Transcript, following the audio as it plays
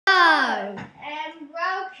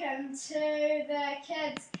welcome to the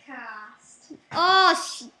Kids Cast. Oh,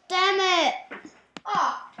 damn it.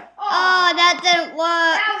 Oh, that didn't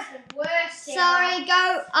work. That was the worst. Sorry,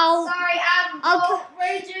 go. I'll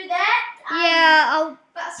redo that. Yeah,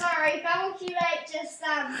 But sorry, Bubble Cubate just Just say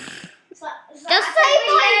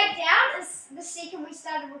my down is the second we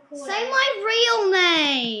started recording. Say my real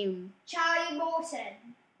name. Charlie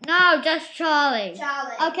Morton. No, just Charlie.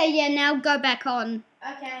 Charlie. Okay, yeah, now go back on.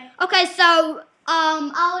 Okay. Okay, so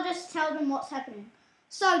I'll just tell them what's happening.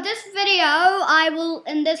 So this video,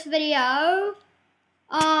 and this video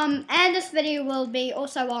will be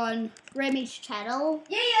also on Remy's channel.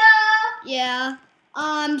 Yeah. Yeah.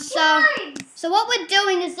 So what we're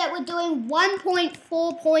doing is that we're doing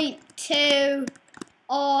 1.4.2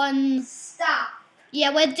 on stuff. Yeah,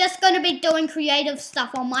 we're just gonna be doing creative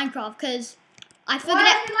stuff on Minecraft because I figured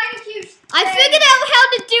out how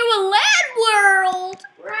to do a land world.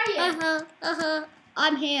 Where are you?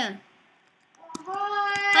 I'm here.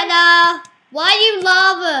 Hi. Hello. Why are you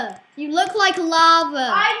lava? You look like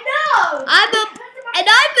lava. I know. I'm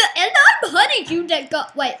honeydew that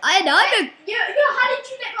got You're honeydew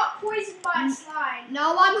that got poisoned by a slime.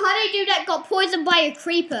 No, I'm honeydew that got poisoned by a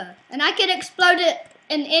creeper, and I can explode it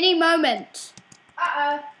in any moment.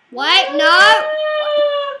 Wait, no.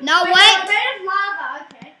 No, wait. I'm made of lava.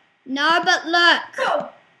 Okay. No, but look. Cool.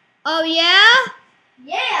 Oh yeah.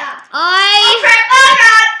 Yeah. I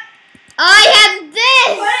have this.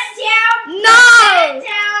 Put it down. No. Put it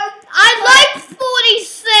down. I like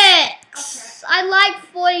 46. Okay. I like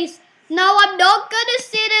 40. No, I'm not gonna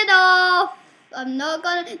set it off. I'm not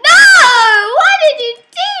gonna. No! Why did you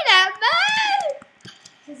do that, man?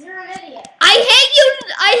 Because you're an idiot. I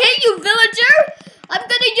hate you, villager. I'm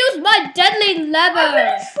gonna use my deadly lever. I'm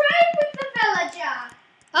gonna trade with the villager.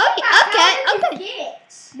 Okay.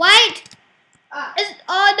 Wait.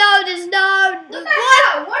 Oh no, there's no. What the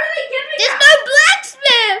hell? What are they giving us? There's no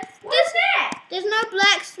blacksmith. What's that? There's no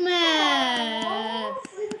blacksmith.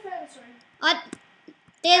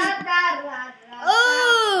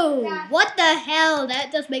 Oh, what the hell?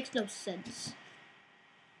 That just makes no sense.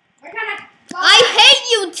 I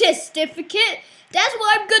hate you, Testificate. That's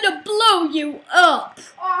why I'm gonna blow you up.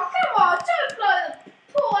 Oh, come on. Don't blow the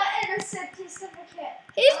poor innocent Testificate.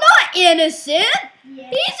 He's not innocent. Yeah.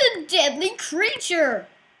 He's a deadly creature.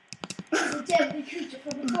 He's a deadly creature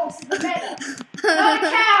from the force of the nether. Not a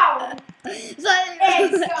cow. Eggs,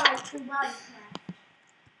 guys, from Minecraft.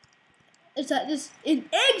 It's like this in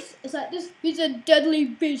eggs. It's like this. He's a deadly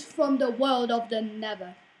beast from the world of the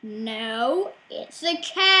nether. No, it's a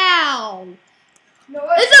cow. No,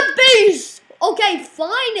 it's a beast. Okay,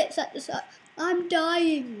 fine. It's like I'm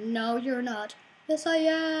dying. No, you're not. Yes, I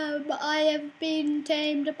am. I have been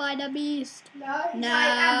tamed by the beast. No.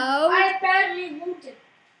 I am badly wounded.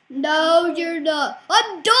 No, you're not.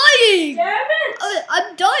 I'm dying. Damn it.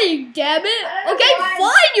 I'm dying. Damn it. Okay,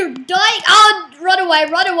 fine. You're dying. Oh, run away.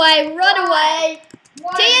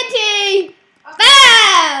 TNT.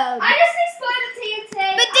 Bam. I just exploded TNT.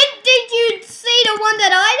 But did you see the one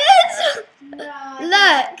that I did? No.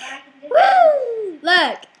 Look. Woo.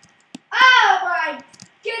 Look. Oh my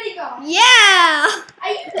goody gosh. Yeah.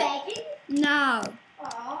 Are you lagging? No.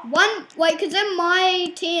 Aww. Wait, because in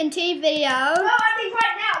my TNT video. No, I mean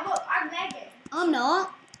right now. Look, I'm lagging. I'm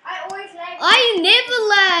not. I always lag.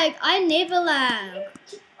 I never lag.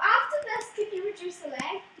 After this, can you reduce the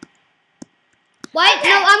lag? Wait, okay.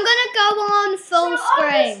 no, I'm gonna go on full screen.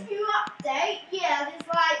 On this new update, yeah, there's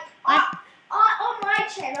like on my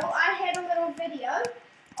channel, I had a little video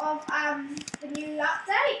of the new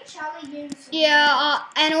update. Charlie used. Yeah,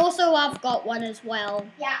 and also I've got one as well.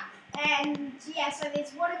 Yeah, and yeah, so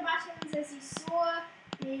there's wooden buttons as you saw.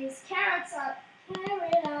 There's carrot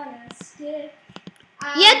on a stick.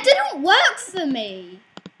 Yeah, it didn't work for me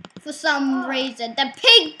for some reason. The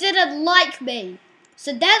pig didn't like me.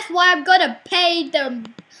 So that's why I'm gonna pay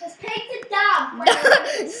them. Because pigs are dumb. No,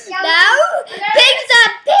 pigs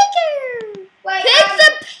are bigger. Wait, pigs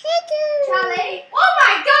are bigger. Charlie. Oh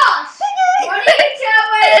my gosh. Bigger. What are you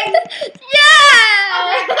doing? Yeah.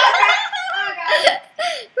 Okay.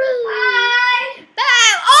 Bye.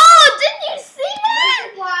 Bye. Oh, didn't you see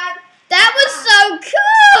that? That was so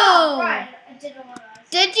cool. Oh, right. I did one of those.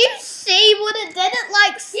 Did you see what it did? It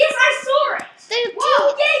like. Yes, I saw it.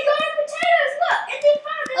 Whoa, yeah, you got potatoes. Look, and they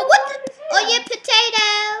found it. Oh, yeah,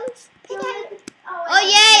 potatoes. Oh,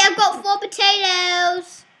 yay, I've got 4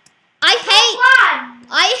 potatoes. I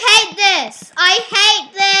hate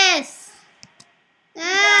this.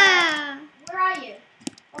 Ah. Where are you?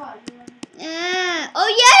 Oh, oh,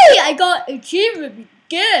 yay, I got achievement.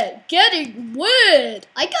 Getting wood.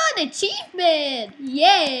 I got an achievement.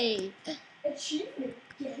 Yay. Achievement.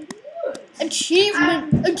 Getting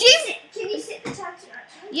Achievement. Achievement. Can you set the time tonight?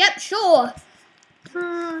 Yep, sure.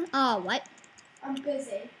 Oh, what? I'm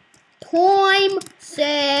busy. Time,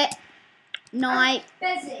 set, night.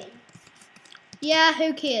 Busy. Yeah,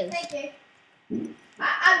 who cares? Thank you.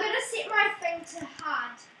 I'm gonna set my thing to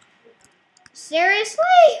hard. Seriously?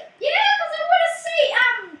 Yeah, because I want to see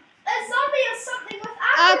a zombie or something with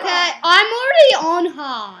armor. Okay, I'm already on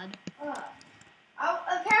hard.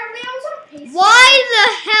 Apparently I was on peace. Why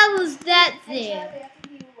the hell is that Hey, there? Charlie, I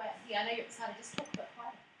think you were. Yeah, I know you're excited. Just talk a bit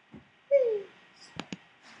quiet.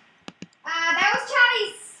 That was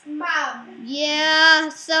Charlie's mum. Yeah,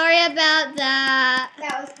 sorry about that.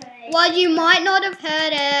 That was pretty. Well, you might not have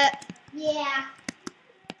heard it. Yeah.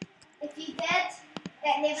 If you did,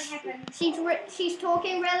 that never happened. She's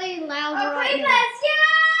talking really loud Oh, right creepers!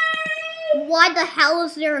 now. Yay! Why the hell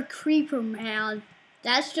is there a creeper around?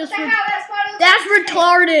 That's just What the hell? That's part of the that's thing.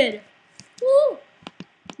 retarded. Woo.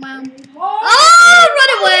 Mom. Oh, Oh,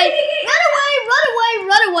 run away! Run away! Run away!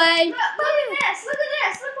 Run away! Look at this! Look at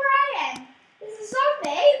this! Look where I am. There's a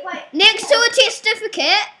zombie. Wait. Next to a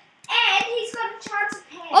testificate. And he's got a chance of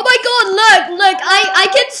pants. Oh my god, look, I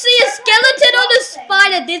can see a skeleton on a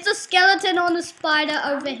spider. There's a skeleton on a spider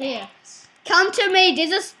over here. Come to me,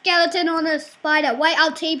 there's a skeleton on a spider. Wait,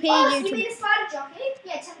 I'll TP Oh, you you to... mean a spider jockey?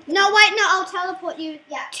 Yeah, teleport. No, wait, no, I'll teleport you.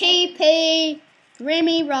 Yeah. TP,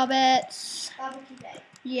 Remy Roberts. Barbecue day.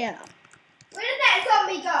 Yeah. Where did that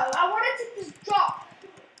zombie go? I wanted to just drop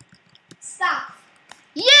stuff.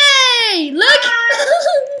 Yay! Look!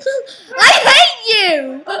 I hate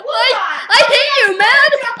you! I hate you, man!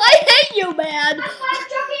 I hate you, man! A spider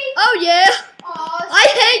jockey? Oh, yeah. Oh, I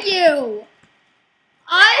hate you!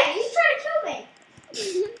 Hey, he's trying to kill me.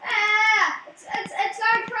 It's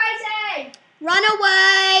going crazy. Run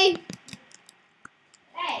away!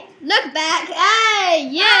 Hey. Look back! Hey!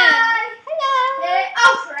 Yeah! Hi. Hello! Yeah.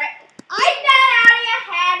 Oh, frick. Get that out of your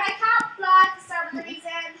hand. I can't fly for some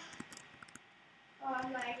reason. Oh,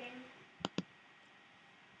 I'm lagging.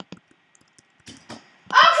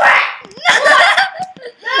 Oh, crap!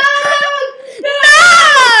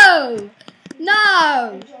 No! No!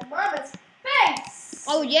 And your mama's face.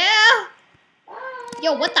 Oh, yeah? Bye.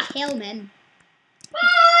 Yo, what the hell, man? Bye,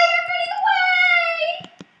 you're running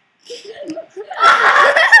away.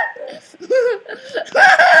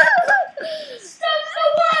 Stop the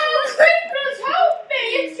wild creepers! Help me!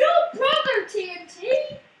 It's your brother, TNT.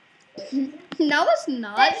 No, it's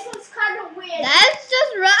not. That just looks kind of weird. That's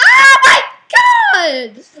just right. Oh my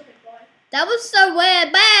god! Stupid boy. That was so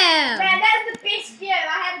weird. Bam! Man, that's the best view. I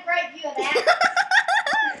had a great view of that.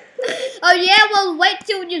 Oh yeah, well wait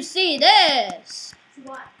till you see this.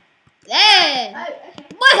 What? There. Oh, okay.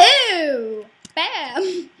 Woohoo!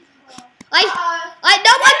 Bam! I Uh-oh.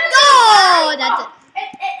 know I'm gone! It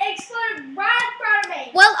exploded right in front of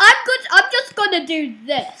me. Well, I'm just gonna do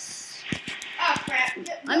this. Oh crap.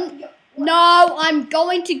 No, I'm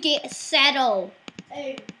going to get a saddle.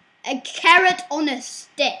 Oh. A carrot on a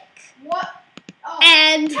stick. What? Oh.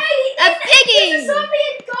 And Hey, a piggy! There's a zombie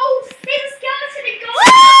in gold. There's a skeleton in gold.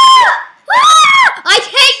 Ah! Ah! I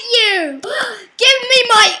hate you! Give me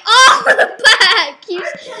my armor back! You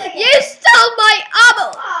stole my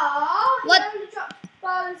armor! Aww. What? You only dropped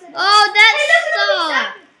bones and Oh, Hey, that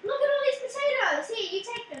sucks. look at all these potatoes. Here, you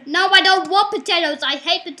take them. No, I don't want potatoes. I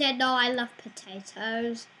hate potatoes. No, I love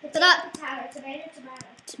potatoes.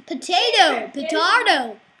 Potato,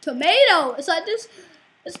 Potato, tomato. It's like this.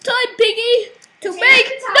 It's time, Piggy, to Potato, make.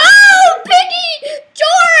 potato. No, Piggy!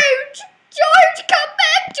 George, come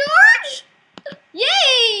back, George!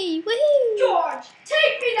 Yay! Woohoo! George,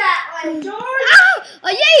 take me that way, George. Ow! Oh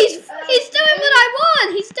yeah, he's doing what I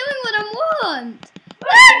want. He's doing what I want.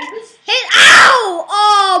 Look! Ow!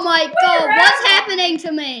 Oh my God! What's happening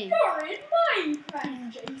to me? You're in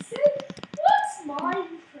Minecraft, Jason. What's Minecraft?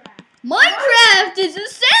 Minecraft is a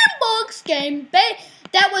sandbox game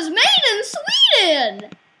that was made in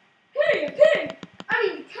Sweden. Hey, a pig. I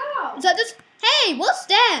mean, a cow. Is that this? Hey, what's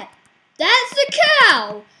that? That's the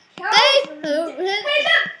cow. Cows They- are ridiculous. Hey,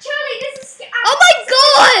 look, Charlie, this is. Oh my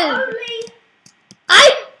God! Only.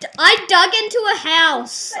 I dug into a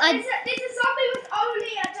house. But there's a zombie with only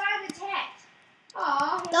a diamond hat.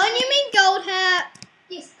 Aw. Don't you mean gold hat?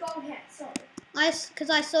 Yes, gold hat. Sorry. Because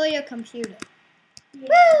I saw your computer. Yeah.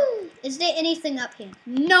 Woo! Is there anything up here?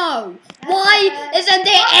 No. Why isn't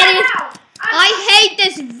there anything? I hate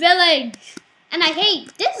this village. And I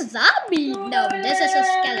hate this zombie. No, this is a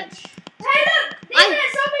skeleton. Hey, look! There's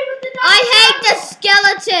that zombie with the I hate the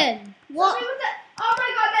diamond skeleton. What? Zombie with the, oh my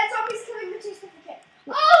God, that zombie's killing the testificate.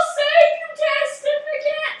 Oh, save your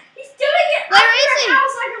testificate! He's doing it Where under is the he?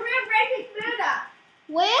 house like a real raping murder.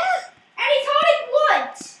 Where? And he's holding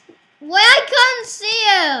wood. Where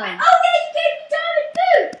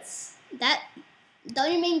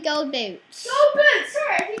boots. Go boots.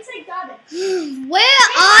 Sorry, I didn't say garden. Where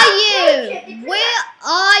are you? Where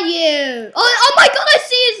are you? Oh my god, I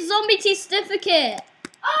see his zombie certificate.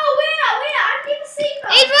 Oh, where? I've never seen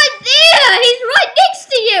them. He's right there. He's right next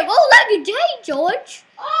to you. Oh, look, hey, George.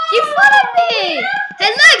 Oh, You followed me. yeah.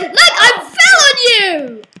 Hey, look, I fell on you.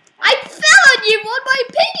 I fell on you on my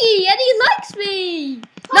piggy, and he likes me.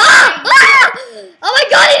 No! Ah! Oh my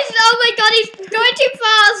god, he's going too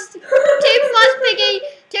fast. Too fast, piggy.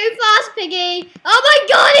 Too fast, piggy. Oh my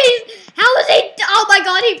god, how was he? Oh my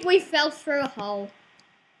god, we fell through a hole.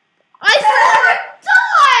 I saw him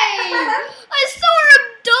die. I saw him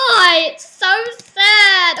die. It's so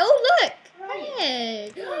sad. Oh look.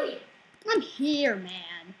 Hey. I'm here,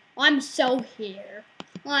 man. I'm so here.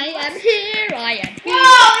 I am here. I am here.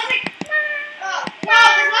 Whoa,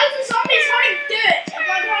 there's loads of zombies running dirt. I'm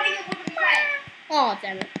running a wooden plank. Oh,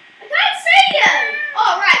 damn it. I can't see you.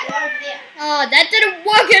 Oh, right, you're over there. Oh, that didn't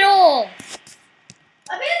work at all.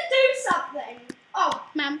 I better do something. Oh.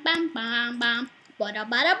 Bam, bam, bam, bam. What What does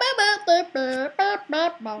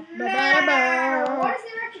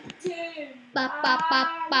the record do?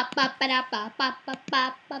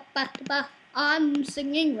 I'm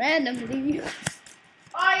singing randomly.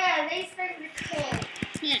 Oh yeah, these things are cool.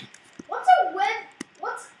 Yeah. What's a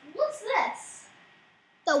what's this?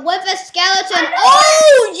 The wither skeleton.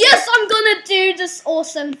 Oh yes, I'm gonna do this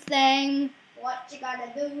awesome thing. What you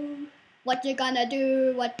gonna do? What you gonna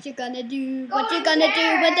do? What you gonna do? Go What you and gonna get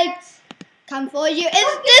do when they it. come for you?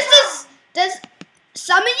 This.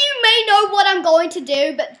 Some of you may know what I'm going to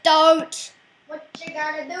do, but don't. What you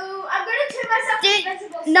gonna do? I'm gonna turn myself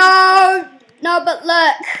invisible. No, but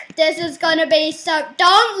look, this is gonna be so.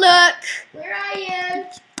 Don't look. Where are you?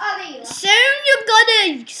 Oh, there you are. Soon you're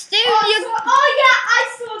gonna. Oh yeah, I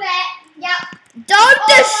saw that. Yep. Don't Oh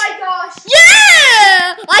my gosh.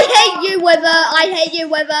 Yeah! I hate you, Wither. I hate you,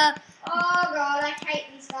 Wither. Oh god, I hate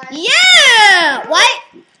these guys. Yeah! Wait.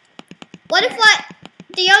 What if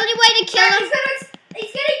the only way to kill him?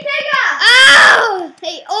 He's getting bigger. Oh!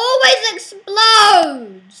 He always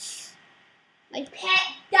explodes. My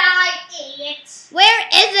pet died, idiot. Where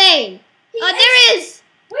is he? Oh, there he is.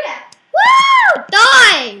 Where? Woo!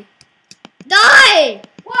 Die! Die!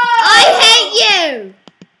 Whoa! I hate you.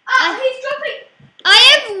 Oh, he's dropping. I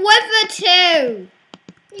am Wither too.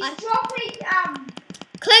 He's dropping.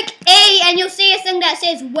 Click E and you'll see a thing that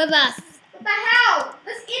says Wither. What the hell?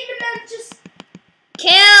 This Enderman just.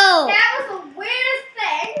 Kill. That was the weirdest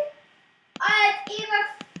thing I've ever.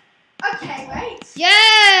 Okay, wait.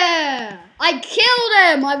 Yeah! I killed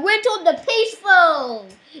him! I went on the peaceful!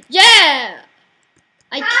 Yeah!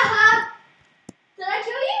 Did I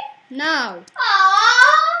kill you? No.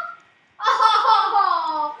 Aww!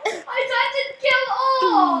 Oh! I didn't kill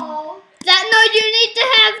all!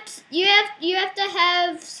 You have to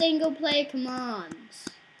have single player commands.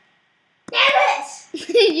 Damn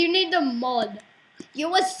it! You need the mod.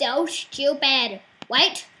 You are so stupid.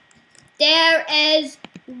 Wait. There is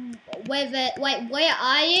wait, where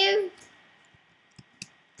are you?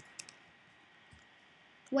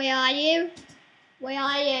 Where are you? Where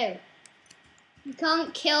are you? You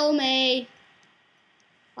can't kill me.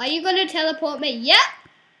 Are you gonna teleport me? Yep.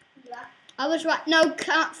 Yeah. I was right. No,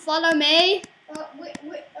 can't follow me. Wait,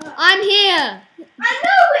 I'm here. I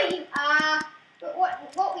know where you are. But what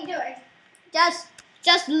are we doing?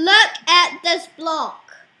 Just look at this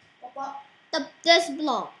block. What? This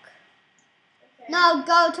block. Okay. No,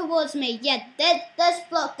 go towards me. Yeah, this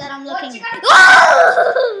block that I'm looking you at. gotta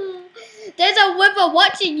Oh! There's a wither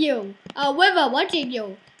watching you. A wither watching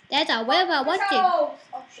you. There's a wither watching. Oh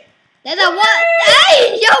shit. There's a what?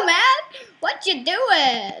 Hey, yo, man. What you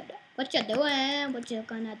doing? What you doing? What you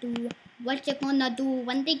gonna do? What you gonna do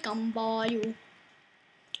when they come for you?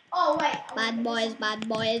 Oh wait. Bad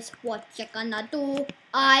boys, what you gonna do?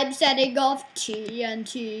 I'm setting off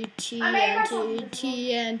TNT,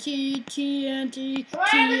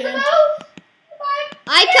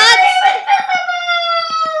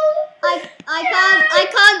 I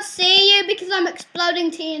can't see you because I'm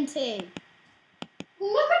exploding TNT.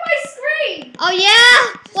 Look at my screen. Oh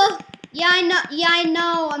yeah? Well, yeah I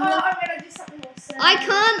know. I'm gonna do something more simple. I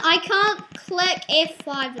can't click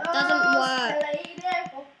F5. It doesn't work. Slade.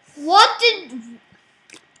 What did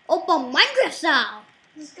open Microsoft?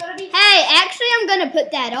 It's gonna be. Hey, actually, I'm gonna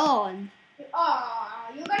put that on. Oh,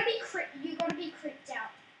 you're gonna be creeped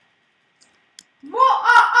out. More.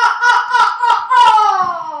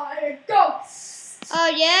 Ghost. Oh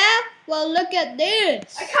yeah? Well, look at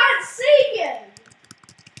this. I can't see you.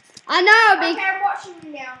 I know. Okay, I'm watching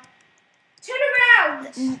you now. Turn around.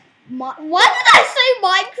 What did I say?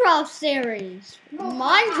 Minecraft series.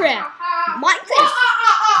 Minecraft.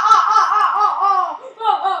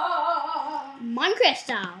 Minecraft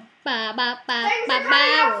style. Ba ba ba Things ba are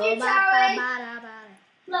coming off ba you, ba Charlie. ba ba ba.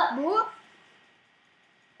 Look.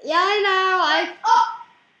 Yeah, I know. I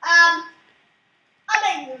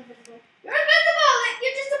made you invisible. You're invisible.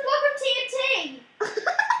 You're just a block of TNT.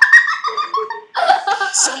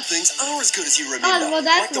 Some things are as good as you remember. Oh, well,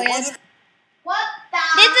 that's like the weird. one What the?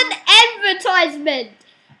 There's an advertisement.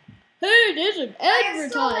 Hey, there's an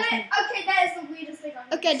advertisement. Okay, that is the weirdest thing I've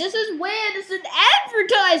ever Okay, seen. this is weird. It's an It's like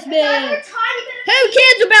advertisement. a tiny bit of Who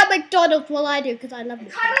cares about McDonald's? Well, I do because I love It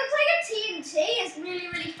it. kind of looks like a TNT. It's really,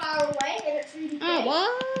 really far away, and it's really big. Oh, what?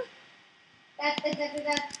 Oh, I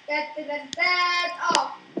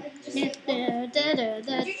just hit one.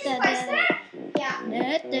 Did you just place that? Yeah.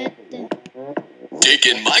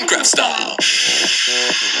 Digging Minecraft style.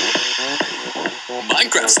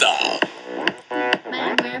 Minecraft style.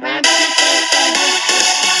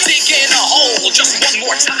 Digging a hole just one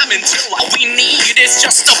more time until all we need is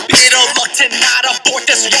just a bit of luck to not abort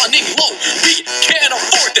this running low. We can't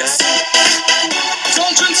afford this.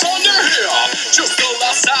 Dungeons under here. Just the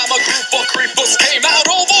last time a group of creepers came out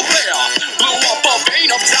over there. Blew up a vein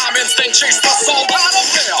of diamonds, then chased us all out of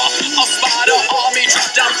there. A spider army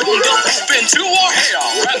dropped down from the roof into our hair.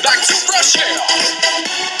 Ran back to fresh air.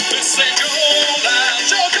 This ain't your land,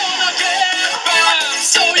 you're gonna get banned,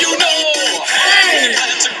 so you know. Hey,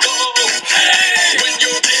 had to go. Hey, when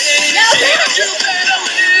you're big, you better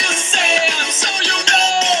listen, so you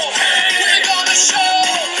know. Hey, we're gonna show.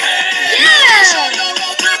 Hey, Yeah. show your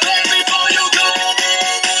own play before you go.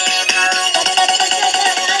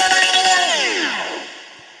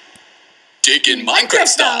 Digging Minecraft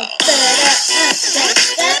style.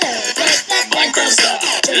 Minecraft style.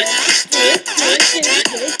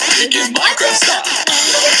 Digging Minecraft style.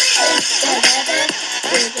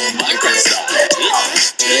 Minecraft style. Digging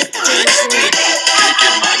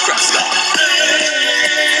Minecraft style.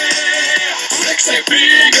 Sexy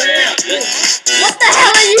pig. What the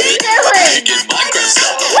hell are you doing? Digging Minecraft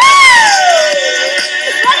style.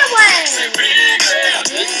 Run away! Sexy pig.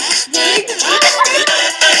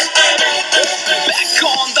 Back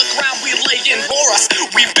on the ground we lay in Horus.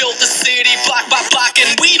 We build the city block by block,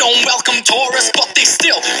 and we don't welcome tourists, but they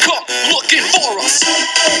still come looking for us.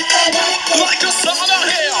 Like a sauna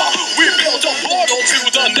here, we build a portal to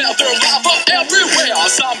the nether, lava everywhere.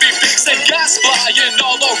 Zombie pigs and gas flying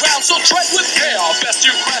all around, so tread with care. Best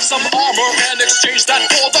you craft some armor and exchange that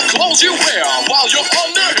for the clothes you wear while you're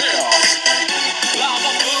under here.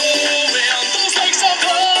 Lava flowing, those legs are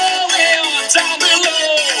glowing down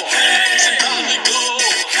below. You should probably go.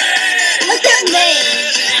 Look at me!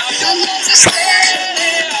 Your lungs are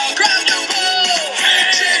standing, grab your bow,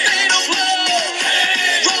 champagne to blow.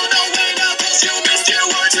 Run away now 'cause you missed your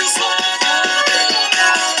word too slow.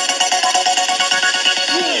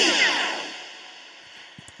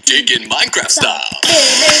 Digging Minecraft style.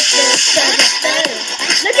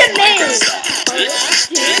 Look at me! Minecraft style.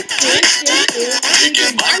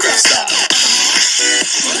 Digging Minecraft style.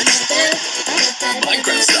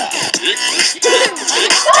 Minecraft style.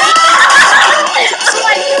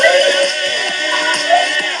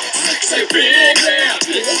 Sexy pig.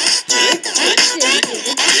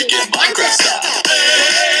 Digging Minecraft style.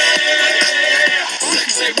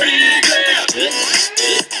 Sexy pig.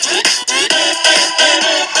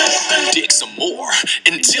 Dig some more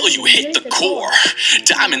until you hit the core.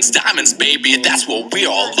 Diamonds, diamonds, baby, that's what we're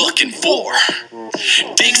all looking for.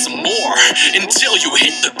 Dig some more until you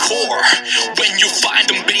hit the core. When you find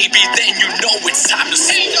them, baby, then you know it's time to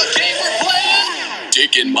see the game we're playing.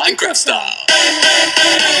 Digging Minecraft style.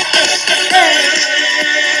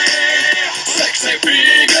 Sexy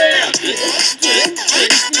pig.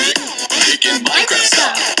 Digging Minecraft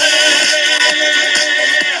style.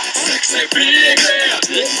 Sexy pig.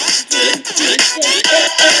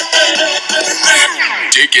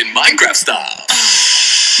 Digging Minecraft style.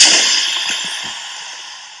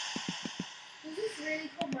 This is really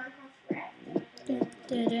cool Minecraft rap.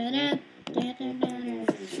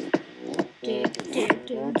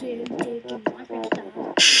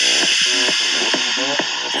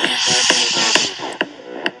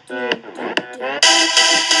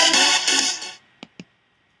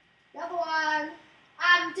 Another one.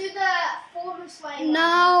 Do the former slave.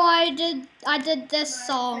 No, I did this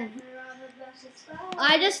song.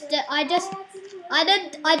 I did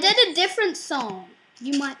a different song.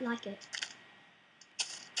 You might like it.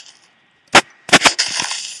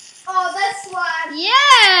 Oh, this one.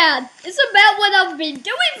 Yeah, it's about what I've been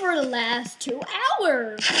doing for the last 2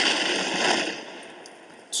 hours.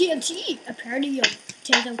 TNT, a parody of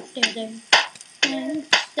Tatum, ding, ding, ding,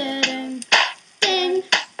 ding, ding,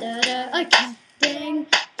 okay, ding,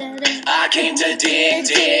 ding. I came to dig,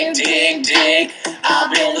 dig, dig, dig. I'll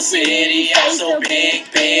build a city, yeah, so big,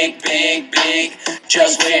 big, big, big.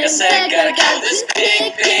 Just wait a sec, gotta count this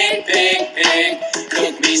big, big, big, big.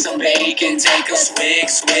 Cook me some bacon, take a swig,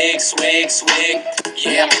 swig, swig, swig.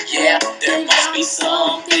 Yeah, yeah, there must be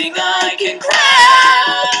something I can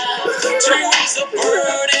craft to ease the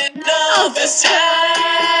burden of this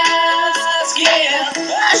task. Yeah,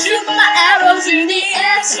 I shoot my arrows in the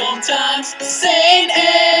air sometimes, saying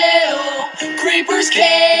 "Ayo, creepers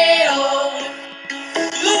KO."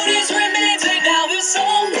 Loonies remains and now the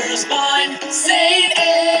summer's mine, saying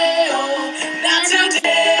 "Ayo, not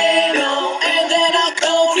today, no." And then I'll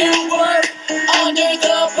go to work under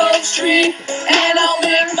the birch tree, and I'll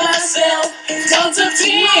make myself tons of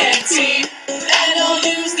TNT, and I'll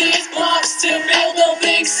use these blocks to build a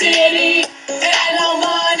big city, and I'll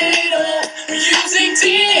mine it all using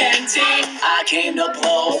TNT. I came to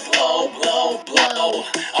blow, blow, blow, blow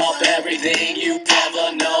up everything you've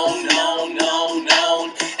ever known, known, known,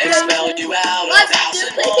 known. Expel you out of house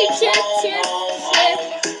and home.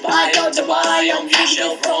 Biome to biome, you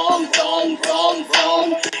shall roam, roam, roam,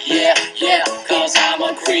 roam. Yeah, yeah, cause I'm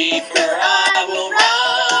a creeper, I will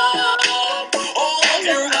rob all of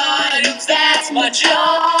your items, that's my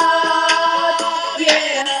job.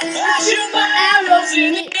 Yeah, I shoot my arrows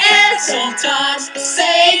in the air sometimes,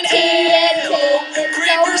 saying "Ayo,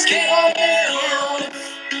 creepers KO."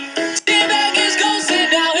 T-Bag is ghosted,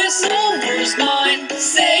 now his silver's mine,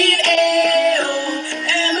 saying "Ayo,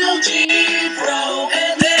 MLG bro."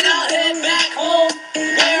 And then I'll head back home,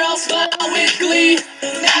 where I'll smile with glee,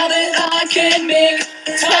 now that I can make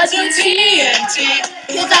tons of TNT.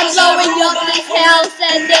 Cause I'm blowing up this house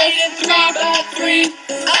and Made this in 3x3,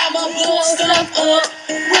 I'ma blow stuff up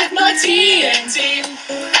with my TNT.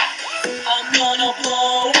 I'm gonna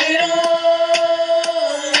blow it all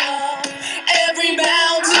up. Every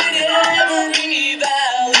mountain, every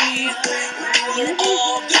valley, ruler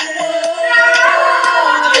of the world.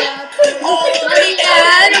 All the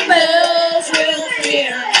animals will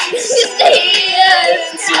fear.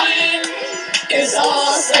 TNT is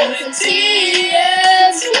awesome, and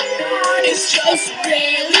TNT is just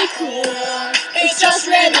really cool. It's just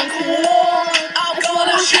really cool. I'm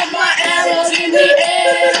gonna shoot my arrows in the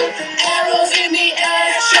air. Arrows in the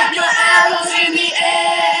air. Shoot your arrows in the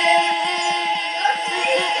air.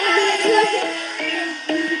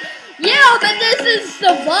 Yeah, but this is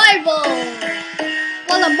survival.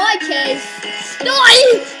 Well, in my case,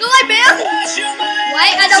 die, man.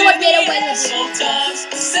 Wait, I know what better way to do. Sometimes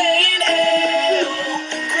saying "Ayo,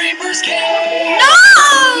 creepers KO." No!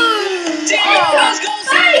 T-Bag goes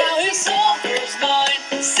now his silver's mine,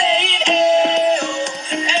 saying "Ayo,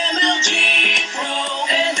 MLG pro."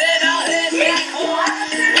 And then I'll head back home,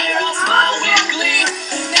 where I'll smile with glee,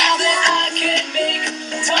 now that I can make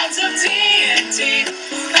tons of TNT.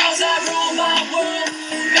 Cause I rule my world,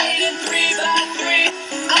 made in 3x3.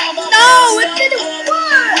 No, it didn't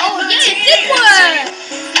work. Oh, yeah, it did work.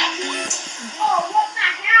 Oh, what the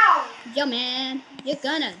hell? Yo, man, you're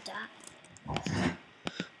gonna die.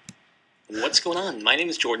 What's going on? My name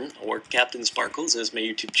is Jordan, or Captain Sparkles, as my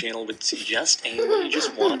YouTube channel would suggest, and what you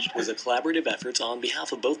just watched was a collaborative effort on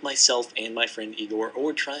behalf of both myself and my friend Igor,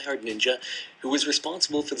 or Tryhard Ninja, who was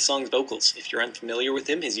responsible for the song's vocals. If you're unfamiliar with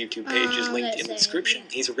him, his YouTube page is linked in the description.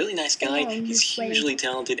 He's a really nice guy, he's hugely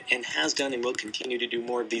talented, and has done and will continue to do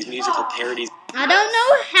more of these musical parodies. I don't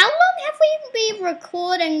know, how long have we been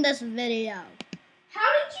recording this video? How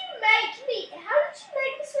did you make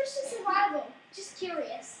the switch to survival? Just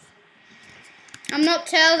curious. I'm not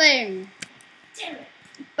telling. Damn it.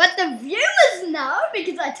 But the viewers know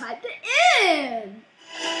because I typed it in.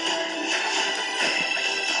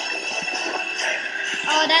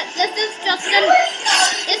 Oh, this is just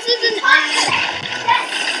this is an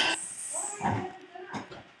ad.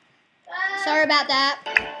 Sorry about that.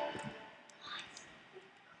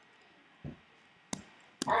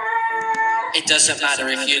 It doesn't matter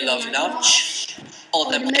if you love Notch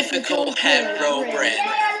or the mythical hero Ren.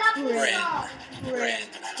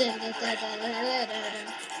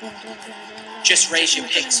 Just raise your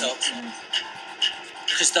picks up,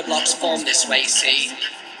 cause the blocks form this way, see?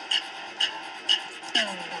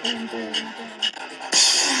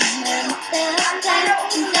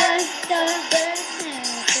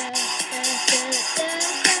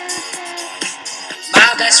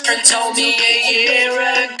 My best friend told me a year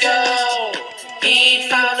ago he'd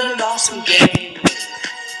found an awesome game.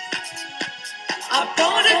 I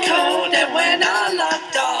bought a code and when I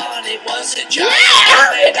logged on, it was a giant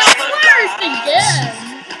made That of a worked again.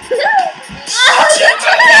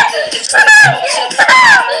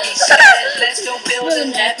 He said, let's go build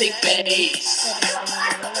an epic base.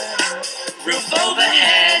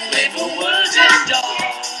 overhead with a wooden door.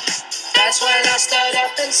 That's when I stood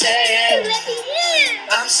up and said,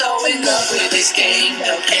 I'm so in love with this game.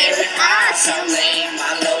 Don't care if I sound lame.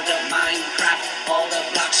 I load up Minecraft, all the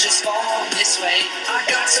blocks just fall this way. I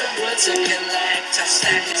got some wood to collect, I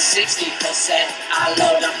stacked a 60%. I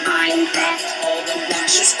load up Minecraft, all the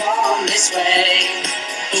blocks just fall this way.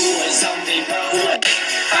 Ooh, a zombie road,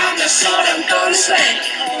 found a sword I'm gonna slay.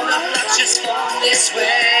 All the blocks just fall this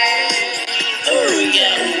way. Ooh,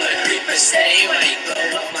 yeah, a creeper stay away.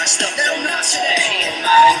 Blow up my stuff, no, not today. In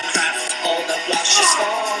Minecraft, all the blocks just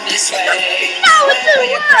fall this way. Whether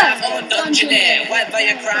you craft or dungeoneer, whether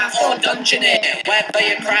you craft or dungeoneer, whether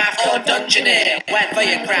you craft or dungeoneer, whether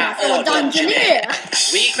you craft or dungeoneer.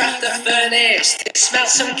 We craft the furnace, smelt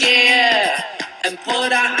some gear, and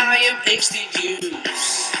put our iron pigs to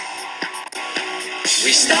use.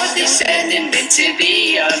 We start descending into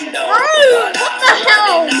the unknown. Oh, what the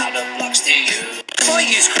hell? Out of blocks to use. If I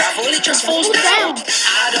use gravel, it just falls down.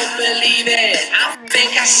 I don't believe it, I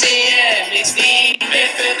think I see it. It's the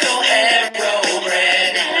mythical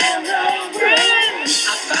Herobrine.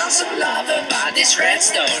 I found some lava by this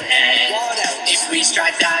redstone head. If we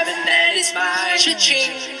strike diamond, then it's mine.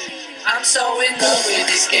 Cha-ching. I'm so in love with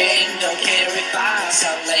this game. Don't care if I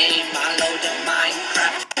sound lame. I load up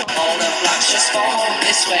Minecraft, all the blocks just fall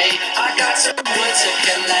this way. I got some wood to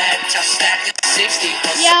collect, I stacked it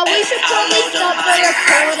 60%. Yeah, we should probably stop the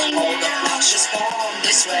recording all the now. blocks just fall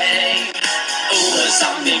this way. Ooh, a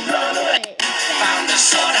zombie run away. Found a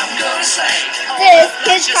sword I'm gonna slay. This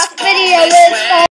Kids Craft video is